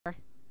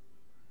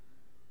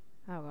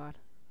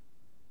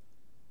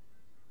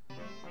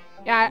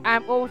Yeah,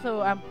 I'm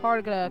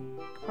probably gonna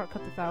cut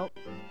this out.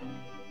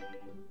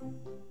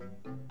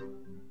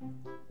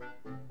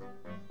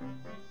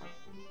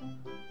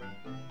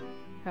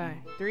 Okay,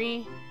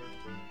 3.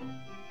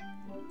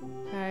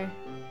 Okay,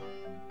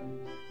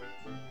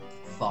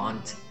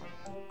 Font.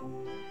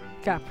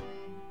 cap.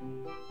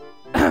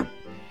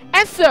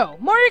 And so,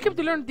 Mario came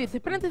to learn the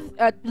stupendous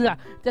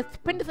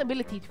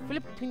ability to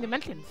flip between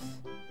dimensions.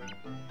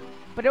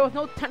 But there was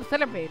no time to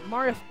celebrate.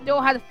 Mario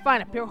still had to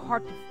find a pure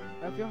heart.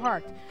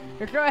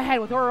 The trail ahead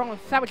was overrun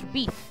with savage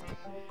beasts.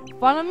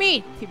 Follow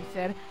me, TV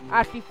said,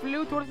 as she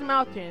flew towards the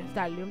mountains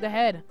that loomed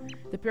ahead.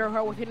 The pure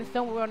heart was hidden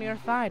somewhere on the other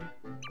side.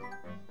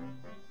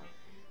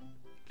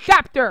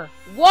 Chapter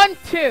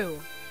 1-2.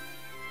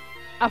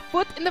 A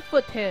Foot in the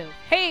Foothills.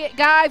 Hey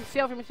guys,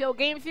 Michelle from Michelle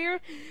Games here.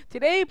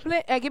 Today,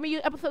 giving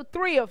you episode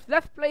 3 of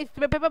Let's Play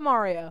Super Paper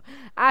Mario.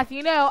 As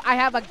you know, I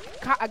have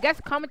a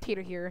guest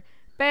commentator here,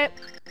 but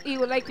he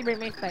would like to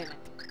remain silent.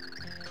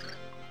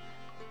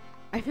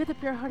 I feel the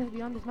pure heart is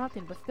beyond this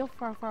mountain, but still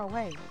far, far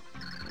away.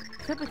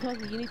 Simply tells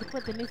me you need to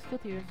put the new skill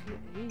to your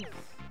use.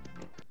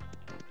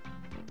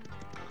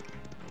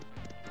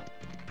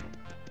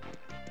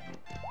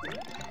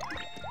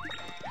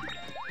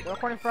 The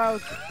recording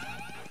froze.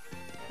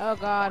 Oh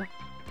god.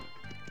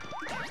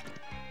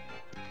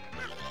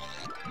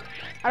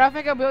 I don't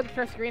think I'll be able to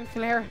share screen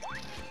still here.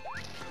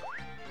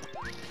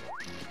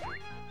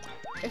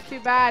 It's too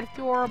bad, it's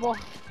too horrible.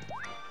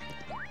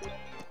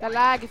 The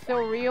lag is so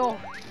real.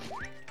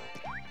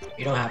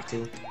 You don't have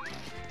to.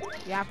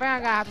 Yeah, I think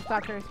I'm gonna have to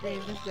stop sharing screen.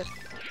 This is just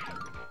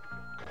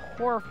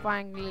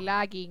horrifyingly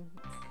lagging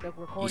the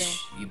recording.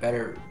 You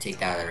better take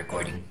that out of the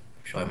recording.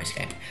 Show my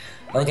Skype.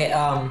 Okay,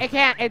 It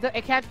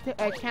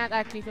can't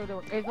actually show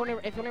the.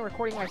 It's only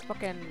recording my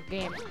fucking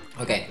game.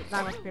 Okay. It's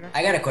not my computer.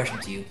 I got a question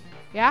to you.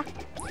 Yeah?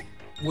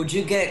 Would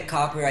you get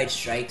copyright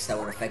strikes that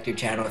would affect your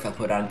channel if I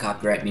put on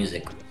copyright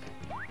music?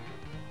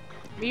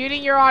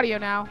 Muting your audio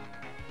now.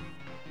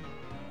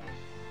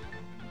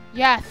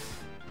 Yes.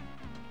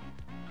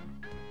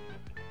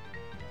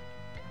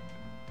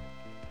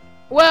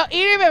 Well,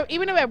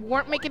 even if I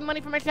weren't making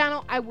money from my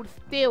channel, I would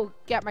still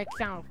get my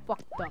channel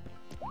fucked up.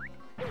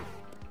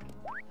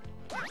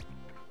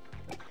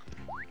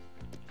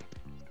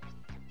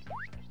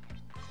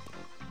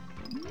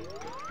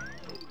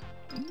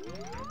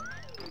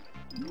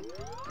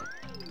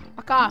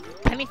 Fuck off.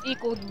 Pennies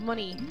equals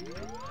money.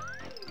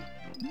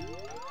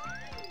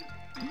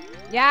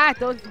 Yeah,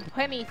 those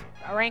pennies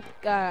rank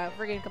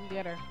friggin' come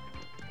together.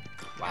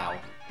 Wow.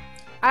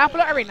 I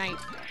upload every night.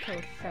 So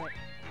shut it.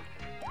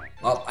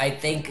 Well, I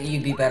think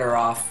you'd be better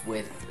off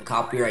with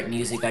copyright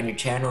music on your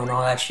channel and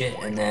all that shit,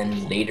 and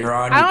then later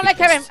on. I don't like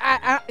having,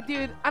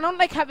 dude. I don't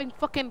like having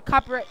fucking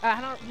copyright,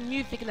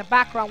 music in the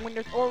background when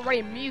there's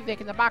already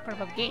music in the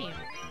background of a game.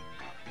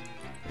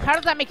 How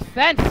does that make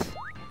sense?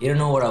 You don't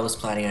know what I was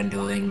planning on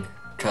doing.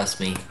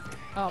 Trust me.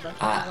 Oh, that's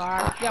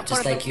yeah,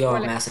 just like you're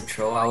a massive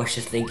troll, I was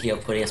just thinking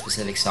of putting a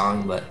specific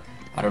song, but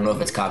I don't know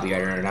if it's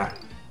copyrighted or not.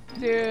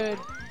 Dude,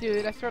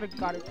 I sort of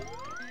got it.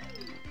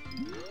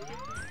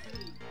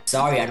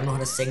 Sorry, I don't know how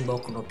to sing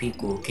Boku no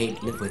Pico.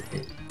 Can't live with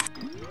it.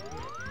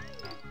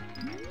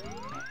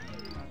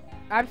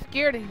 I'm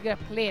scared he's gonna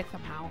play it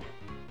somehow.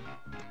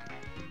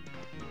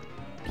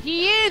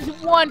 He is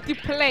one to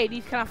play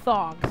these kind of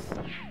songs.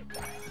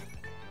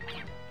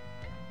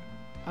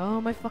 Oh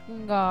my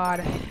fucking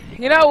god.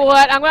 You know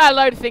what? I'm gonna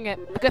allow you to sing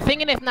it. Because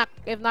singing is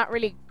not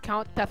really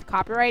count as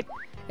copyright.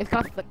 It's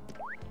counts as a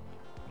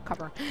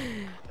cover.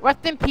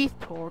 Rest in peace,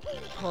 Toro.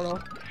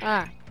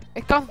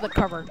 It counts as a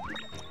cover.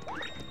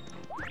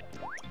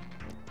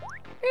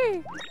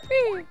 Wee,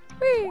 wee,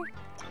 wee.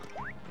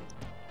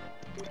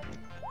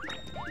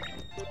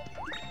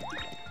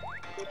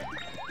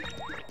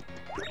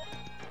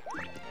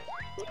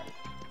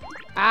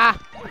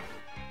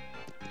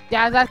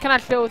 Yeah, that kind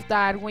of shows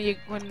that when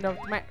the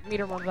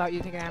meter runs out, you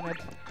take damage.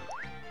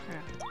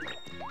 Yeah.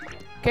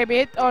 Okay, we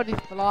hit all these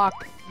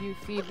blocks. You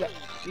see the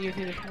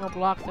small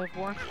blocks so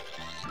forth.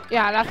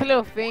 Yeah, that's a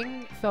little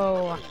thing.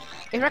 So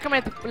it's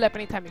recommended to flip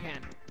anytime you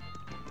can.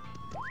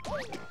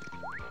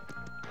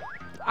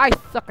 I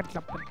suck at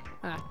jumping.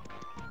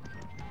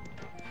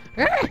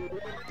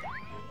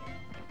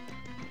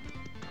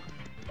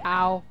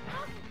 Ow.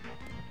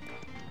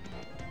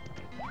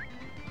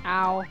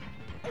 Ow.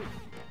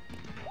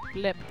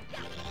 Flip.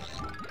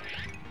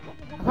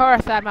 Of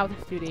course, I'm out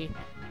of 2D.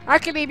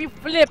 Actually, if you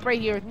flip right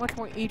here, it's much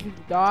more easy to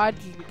dodge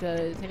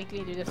because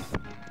technically they're just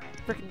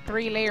freaking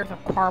 3 layers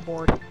of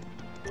cardboard.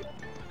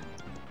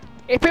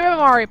 Hey, Paper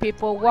Mario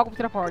people, welcome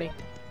to the party.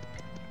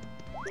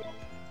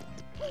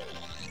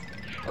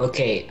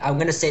 Okay, I'm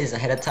gonna say this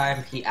ahead of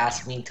time. He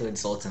asked me to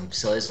insult him,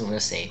 so this is what I'm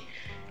gonna say.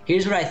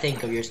 Here's what I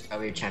think of your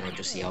channel,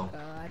 Josiel. Oh,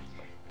 God.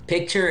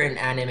 Picture an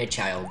anime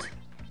child.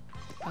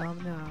 Oh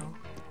no.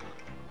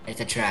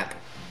 It's a trap.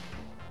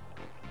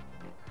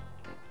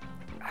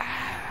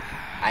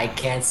 I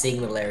can't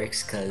sing the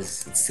lyrics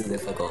because it's too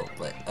difficult,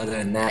 but other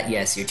than that,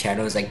 yes, your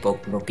channel is like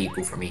Boku no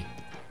Pico for me.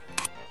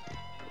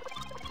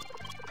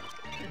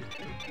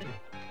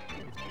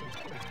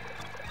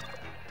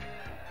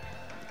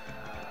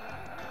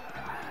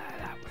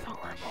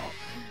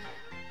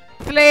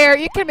 Slayer,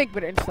 you can make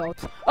better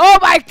insults. Oh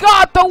my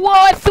god, the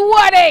wall is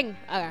sweating!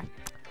 Okay.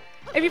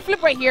 If you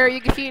flip right here,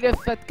 you can see this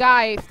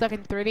guy stuck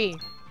in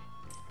 3D.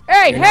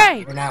 Hey, hey!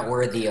 You're not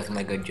worthy of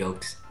my good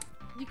jokes.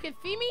 You can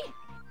see me?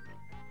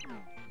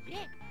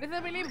 Yeah, this is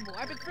unbelievable.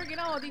 I've been freaking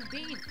out all these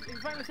days in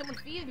front of someone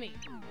feeds me.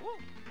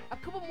 A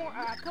couple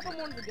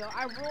months ago,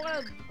 I rolled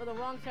out of the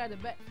wrong side of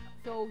the bed,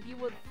 so he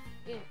was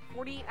in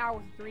 48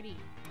 hours in 3D.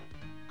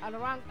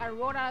 I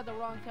rolled out of the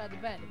wrong side of the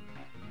bed.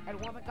 And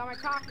once I got my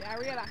coffee, I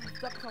realized I'm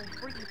stuck in some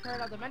freaking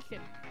parallel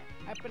dimension.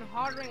 I've been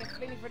hollering and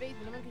screaming for days,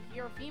 but no one can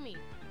hear or see me.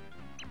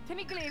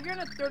 Technically, if you're in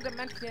a third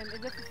dimension,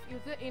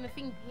 it's in the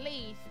same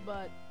place,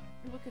 but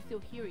people can still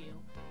hear you.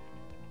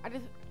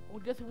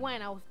 Just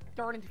when I was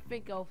starting to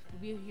think of to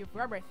be here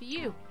forever, I see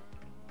you.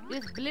 You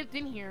just blipped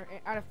in here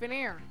out of thin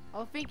air. I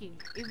was thinking,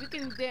 if we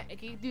can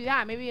do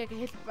that, maybe I can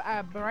hit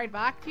right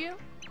back to you.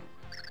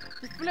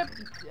 Just flip,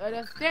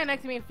 just stand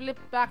next to me and flip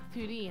back to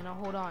 2D, and I'll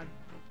hold on.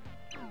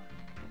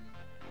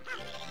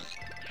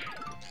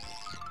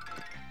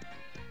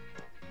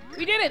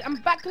 We did it! I'm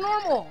back to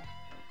normal!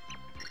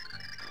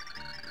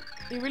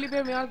 He really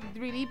put me on the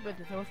 3D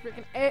business. I was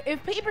freaking.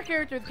 If paper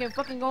characters can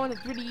fucking go in the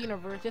 3D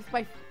universe just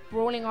by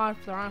rolling off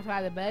the wrong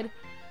side of the bed,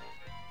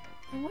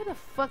 then what the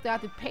fuck do I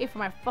have to pay for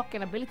my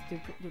fucking ability to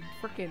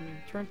freaking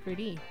turn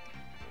 3D?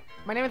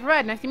 My name is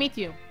Red. Nice to meet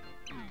you.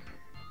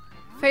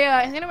 Say,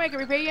 is there any way I can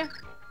repay you?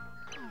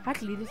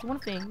 Actually, there's one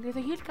thing. There's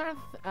a huge kind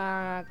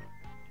of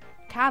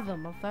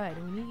chasm outside,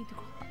 and we need to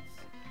cross.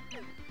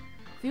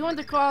 So you want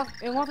to cross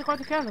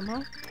the chasm,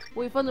 huh?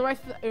 Well, you found the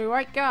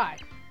right guy.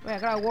 Wait, I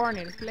got a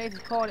warning. This place is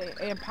called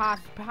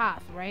Impasse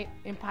Pass, right?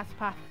 Impasse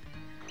Pass.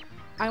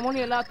 I'm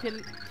only allowed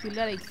to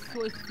let a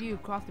choice few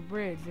cross the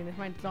bridge, and it's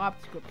my job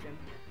description.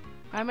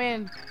 I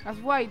mean, that's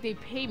why they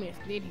pay me to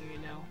stay here, you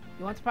know.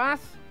 You want to pass?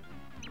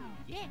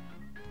 Yeah.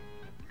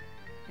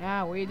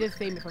 Yeah, well, you did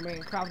save me from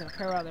being trapped in a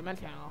parallel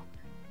dimension.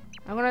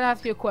 I'm gonna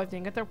ask you a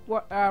question. Get the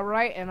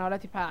right, and I'll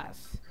let you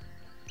pass.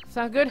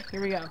 Sound good?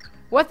 Here we go.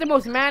 What's the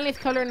most manliest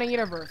color in the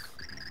universe?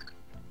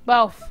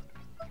 Both.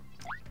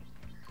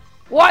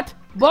 What?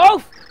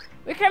 Both?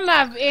 We can't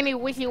have any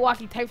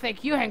wishy-washy types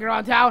like you hanging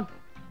around town.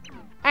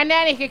 And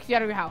then he kicks you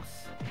out of your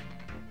house.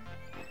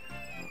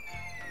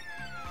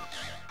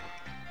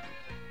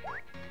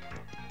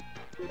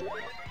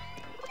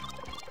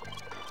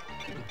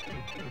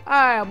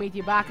 I'll meet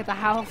you back at the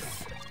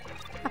house.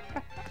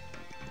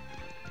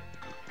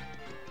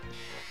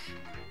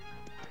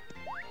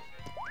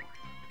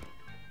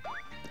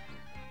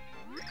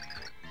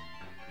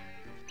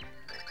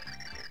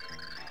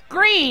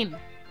 Green!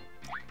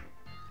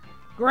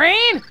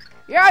 Green?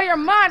 You're out of your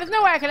mind. There's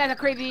no way I can let a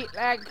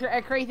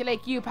crazy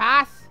like you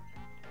pass.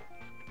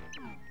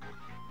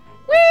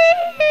 Whee!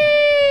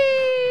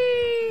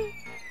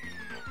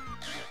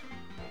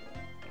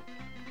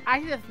 I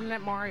should just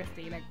let Mario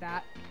stay like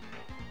that.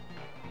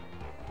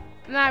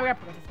 Nah, we got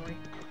progressive story.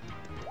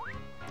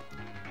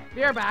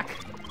 We're back.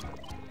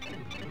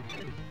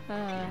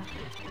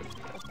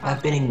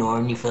 I've been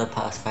ignoring you for the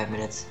past 5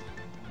 minutes.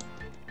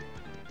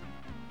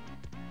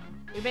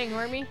 You been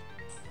ignoring me?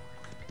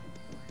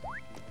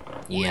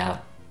 Yeah.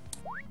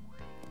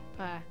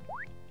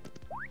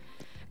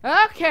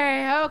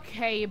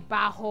 Okay, you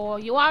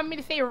butthole. You want me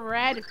to say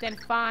red? Then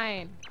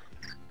fine.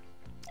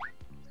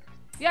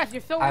 Yes,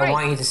 you're so right. I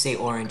want you to say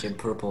orange and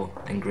purple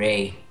and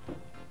gray.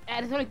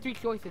 And there's only 3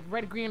 choices: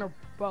 red, green, or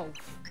both.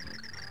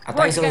 I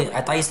thought you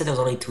said there was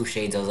only 2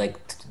 shades. I was like,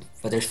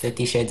 but there's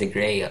 50 shades of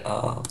gray.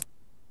 Oh.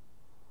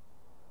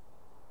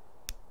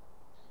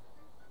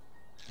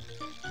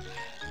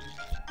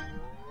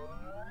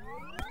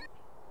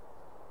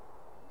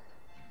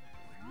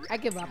 I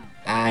give up.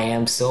 I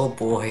am so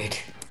bored.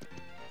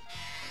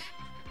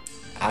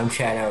 I'm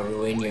trying to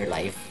ruin your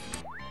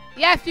life.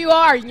 Yes, you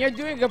are, and you're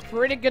doing a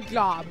pretty good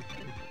job.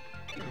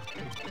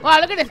 Wow,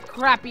 look at this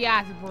crappy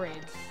ass bridge.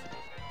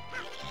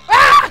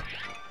 Ah!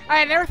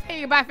 I never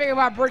say a bad thing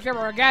about bridge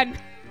ever again.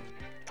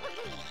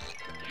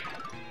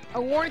 I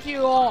warned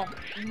you all.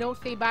 No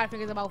say bad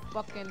things about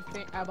fucking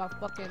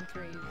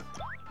trees.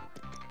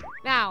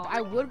 Now,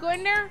 I would go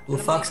in there. Who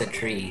fucks a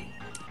tree?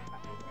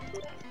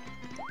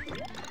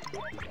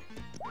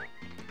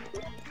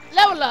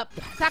 Level up!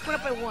 Tackle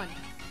up at 1.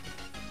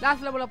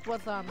 Last level up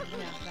was, yeah,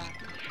 that.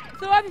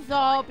 So as you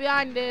saw,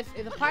 behind this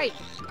is a pipe.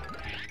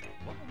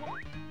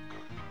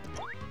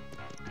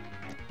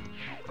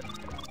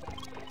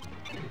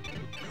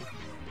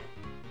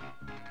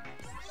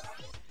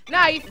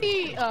 Now you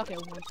see, okay,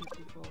 1, 2,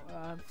 3,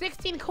 4,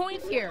 16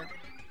 coins here.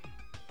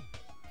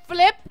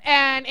 Flip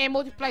and it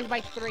multiplies by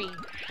 3.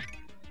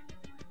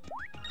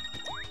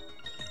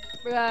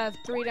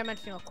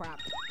 3-dimensional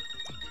crap.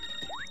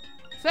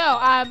 So,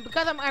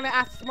 because I'm gonna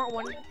ask a smart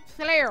one,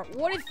 Slayer,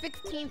 what is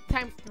 16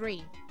 times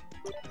 3?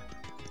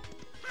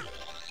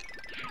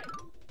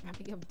 I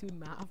think I'm doing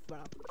math,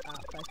 but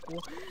that's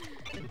cool.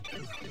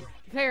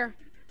 Slayer,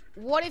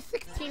 what is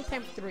 16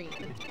 times 3?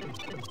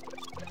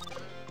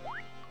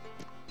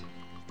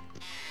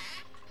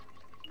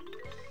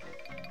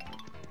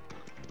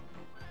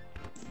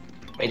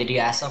 Wait, did you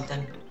ask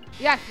something?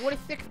 Yes, what is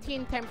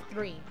 16 times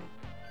 3?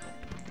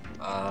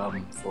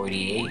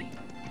 48.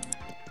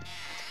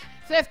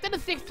 So instead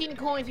of 16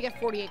 coins, you get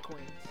 48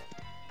 coins.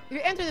 If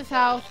you enter this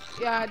house,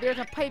 there's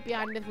a pipe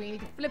behind this where you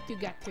need to flip to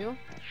get to.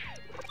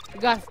 You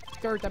got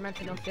third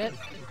dimensional shit.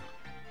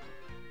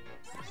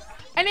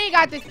 And then you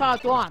got this pile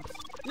of swamps.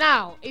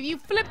 Now, if you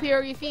flip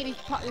here, you see these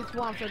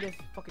swamps are just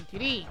fucking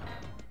 2D.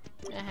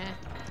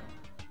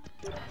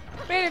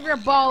 But if you're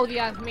bald, you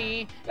ask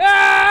me.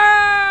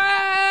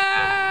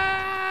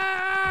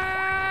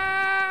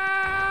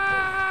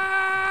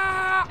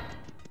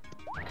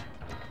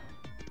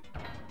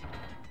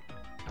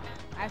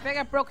 I think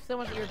I broke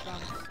someone's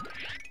eardrums.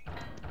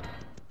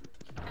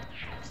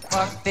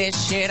 Fuck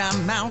this shit,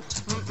 I'm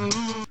out.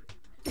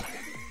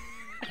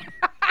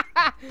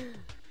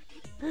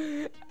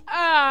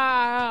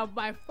 Oh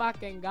my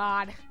fucking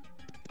god.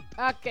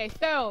 Okay,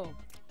 so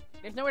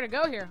there's nowhere to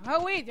go here.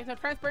 Oh wait, there's a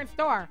transparent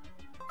store.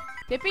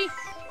 Tippy?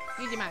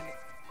 Easy magnet.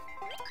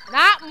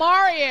 Not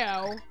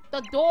Mario!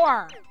 The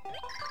door!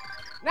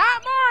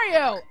 Not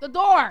Mario! The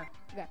door!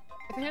 Okay,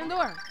 it's a hidden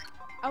door.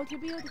 Oh, to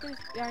be able to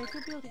get you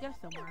should be able to get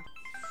somewhere.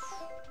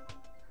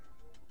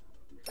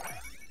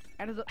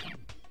 And there's a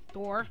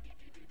door.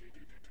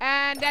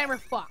 And then we're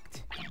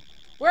fucked.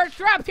 We're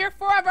trapped here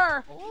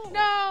forever! Oh.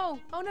 No!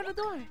 Oh no, the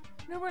door!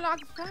 No, we're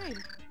locked, it's fine.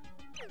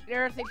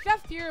 There's a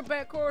chest here,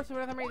 but of course,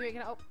 for some reason we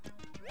can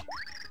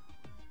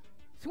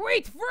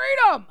Sweet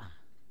freedom!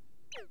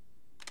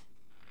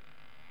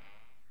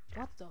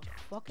 What the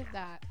fuck is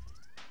that?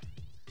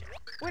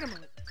 Wait a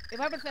minute. If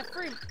I was set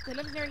free, the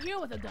legendary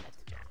hero would have done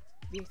it.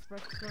 The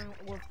express concern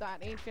with that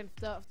ancient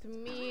stuff to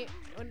me.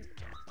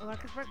 I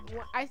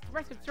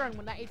expressed concern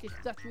when that ancient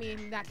stuff to me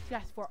in that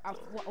chest for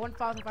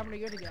 1,500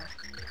 years ago.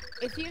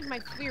 It seems my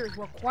fears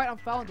were quite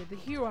unfounded. The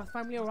hero has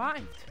finally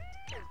arrived.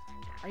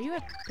 Are you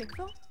a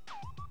pixel?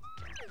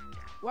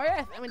 Why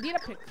yes, I'm indeed a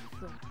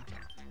pixel.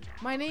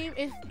 My name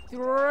is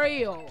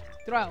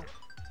Trough.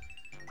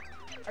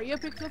 Are you a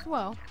pixel as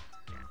well?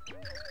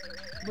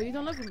 But you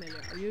don't look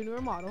familiar. Are you a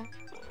newer model?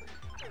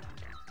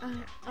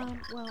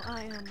 Well,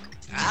 I am.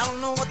 I don't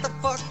know what the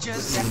fuck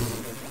just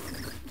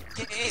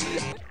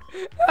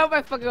Oh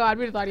my fucking god,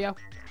 read this audio.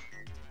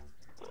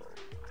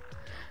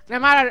 No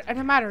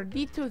matter,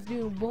 details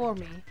do bore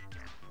me.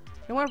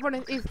 The more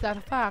important is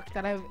the fact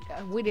that I've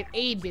waited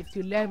ages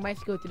to learn my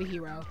skill to the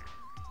hero.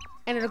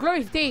 And in a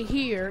glorious day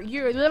here,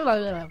 you're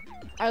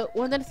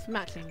then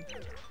smashing.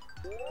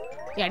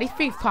 Yeah, these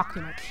things talk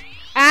too much.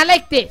 And I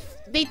like this.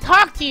 They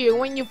talk to you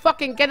when you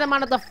fucking get them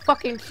out of the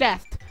fucking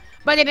chest.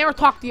 But they never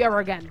talk to you ever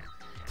again.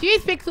 To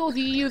use pixels,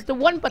 you use the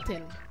one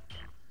button.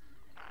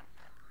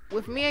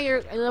 With me,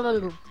 you're...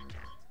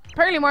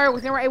 Apparently Mario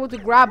was never able to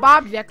grab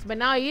objects, but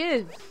now he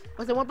is.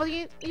 Was it one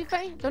button you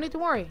say? Don't need to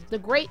worry. The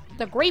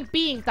great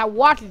beings that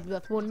watches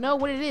us will know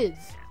what it is.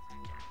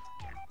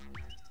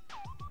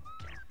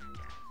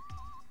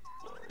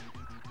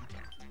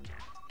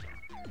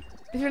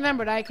 Just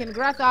remember that I can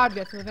grasp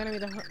objects with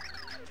enemies that hurt.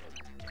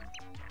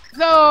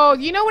 So,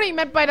 you know what he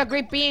meant by the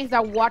great beings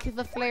that watches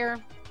the Slayer?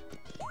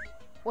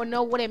 Or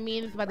know what it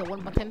means by the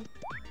one button?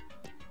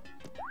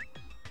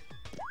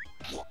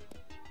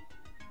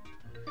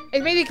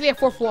 It's basically a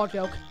fourth wall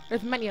joke.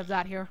 There's many of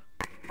that here.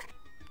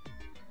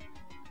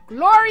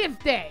 Glorious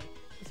day!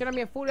 It's gonna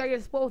be a food at your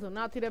disposal,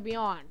 not to the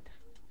beyond.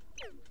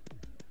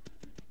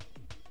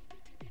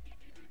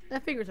 The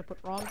figures are put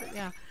wrong, but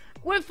yeah.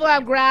 With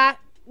Flabgrass,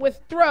 with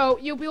Throw,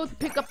 you'll be able to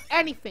pick up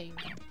anything.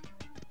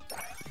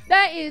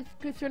 That is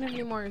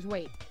concerningly Mario's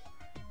weight.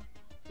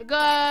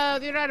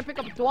 Because you know how to pick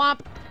up a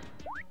swamp.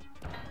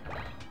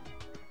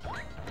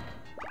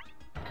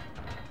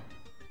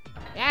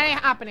 That ain't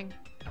happening.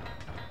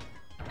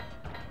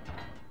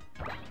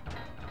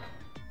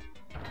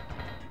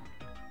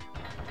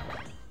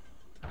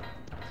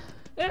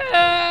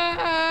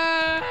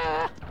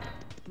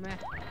 Meh.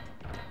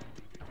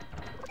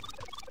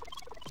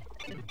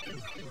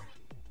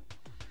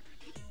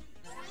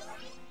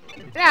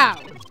 Now.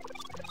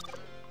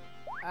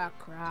 Ah,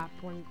 crap.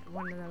 One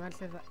of them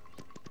mentions that.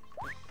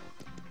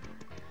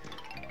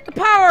 The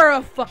power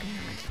of fucking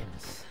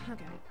dimensions.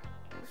 Okay.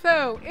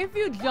 So, if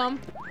you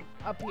jump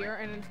up here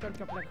and then start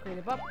jumping like a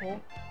creative up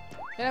hole,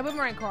 then a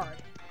boomerang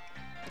card.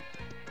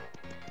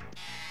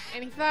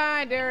 And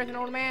inside there is an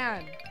old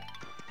man.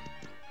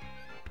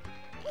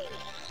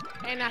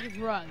 And not his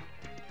rug.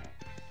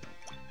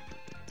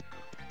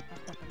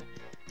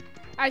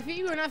 I see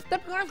you are not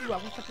stepping on his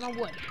rug, you're stepping on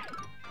wood.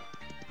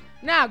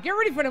 Now, get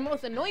ready for the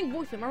most annoying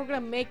voice I'm ever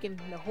gonna make in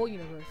the whole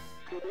universe.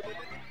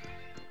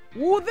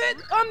 Well, then,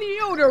 I'm the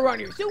older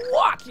runner, so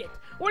watch it!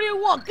 What do you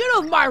want? Get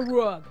off my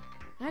rug!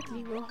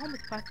 Actually, we're home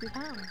with 5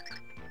 pounds.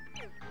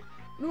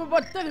 No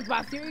about 7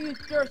 pounds, you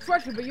start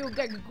stretching, but you'll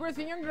get grits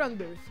in your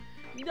grunders.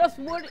 That's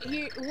what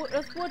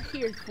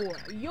here's for.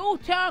 Your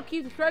town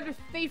keeps the treasure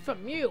safe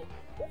from you.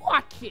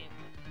 Watch it!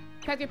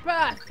 Catch your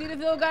pass. See this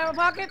little guy in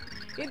my pocket?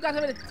 He's got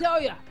something to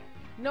tell you.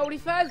 Know what he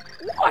says?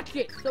 Watch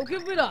it! So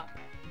give it up.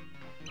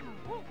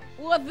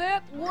 Was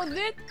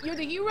it? You're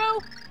the hero?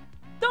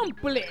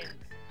 Dumplings!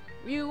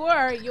 You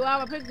were. You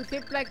have a picture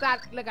shaped like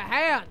that, like a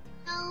hand.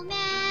 Oh man!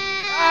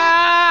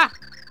 Ah!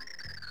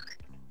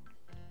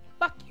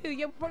 Fuck you.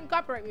 You're putting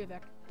copyright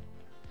music.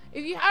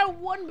 If you had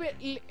one bit,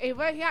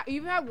 if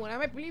you have one, I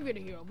might believe you're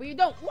the hero. But you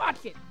don't.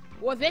 Watch it.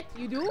 Was it?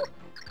 You do?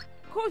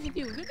 Of course you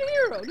do. You're the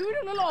hero. Do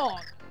it along.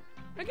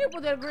 I give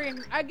that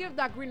green. I give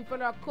that green for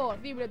a course.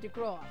 Leave it at the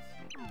cross.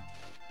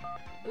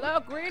 Hello,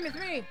 green. It's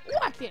me.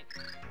 Watch it.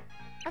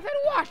 I said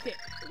watch it.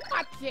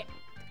 Watch it.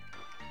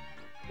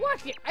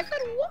 Watch it. I said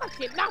watch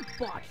it, not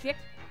watch it.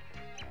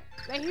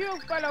 The hero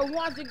fella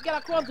wants to get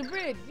across the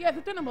bridge. Yes,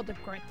 it's about the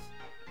crits.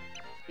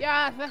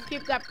 Yeah, let's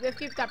keep that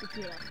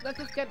between us. Let's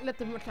just let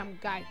some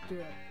guys do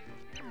it.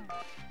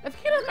 Let's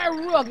get on my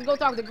rug and go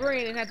talk to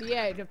Green and at the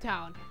edge of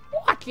town.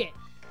 Watch it!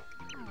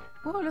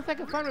 Oh, looks like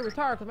I finally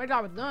retired because my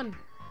job is done.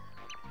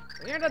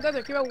 You're in the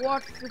desert, keep a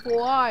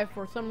watchful eye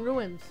for some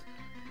ruins.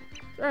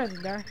 There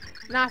isn't there.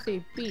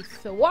 Nasty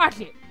beast, so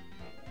watch it!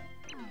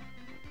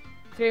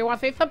 So you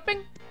want to say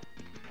something?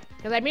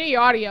 Because I made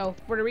your audio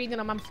for the reason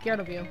I'm scared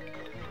of you.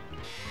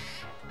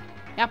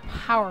 That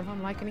power is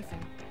unlike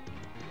anything.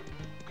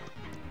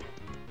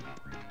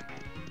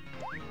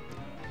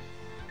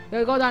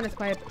 Go down this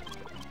pipe.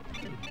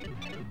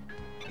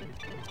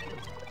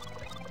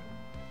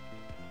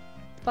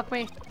 Fuck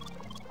me.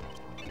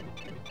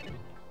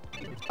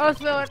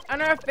 Also,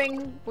 another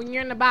thing when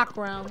you're in the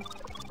background.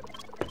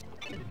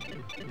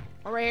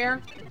 Over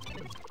here.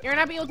 You're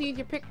not able to use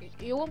your pick.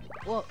 You won't.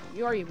 Well,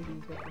 you are able to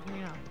use it.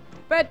 You know.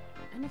 But,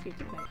 I must use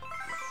your pick.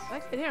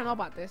 Actually, I don't know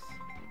about this.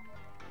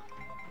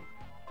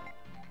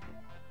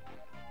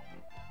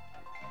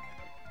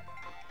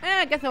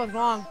 I guess I was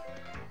wrong.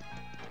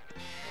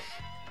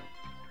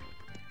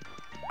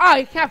 Oh,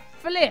 you can't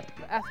flip.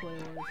 That's what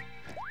it was.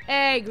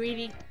 Hey,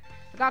 Greedy.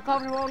 I got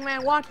called from old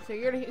man watching, so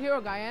you're the hero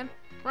guy, and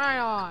right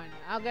on.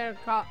 I'll get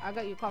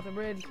you across the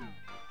bridge.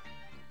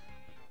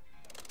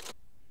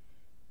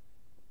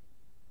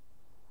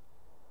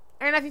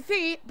 And as you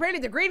see,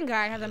 apparently the green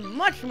guy has a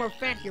much more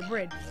fancier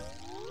bridge.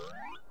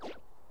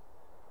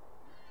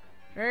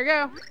 There you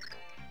go.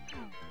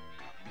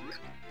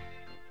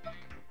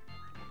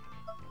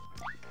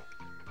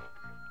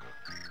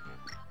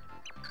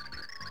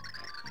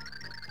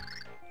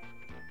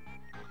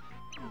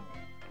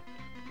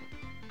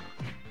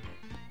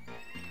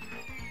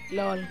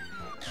 Lol.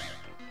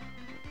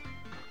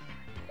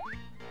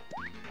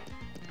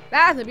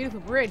 That's a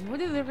beautiful bridge.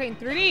 What is it playing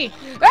 3D?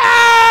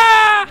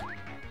 Ah!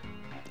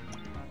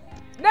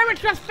 Never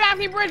trust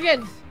fancy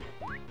bridges!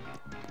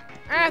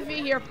 I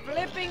see here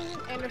flipping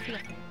and there's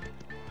nothing.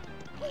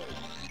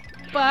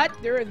 But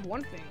there is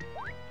one thing.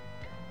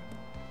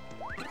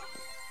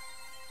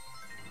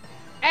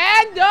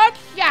 And the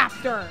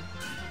chapter!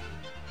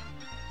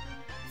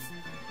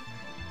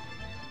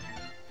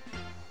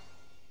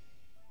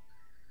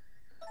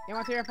 You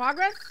want to see your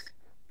progress?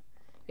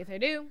 Yes, I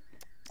do.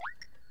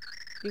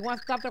 Do you want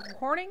to stop the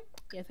recording?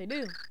 Yes, I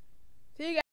do. See you guys.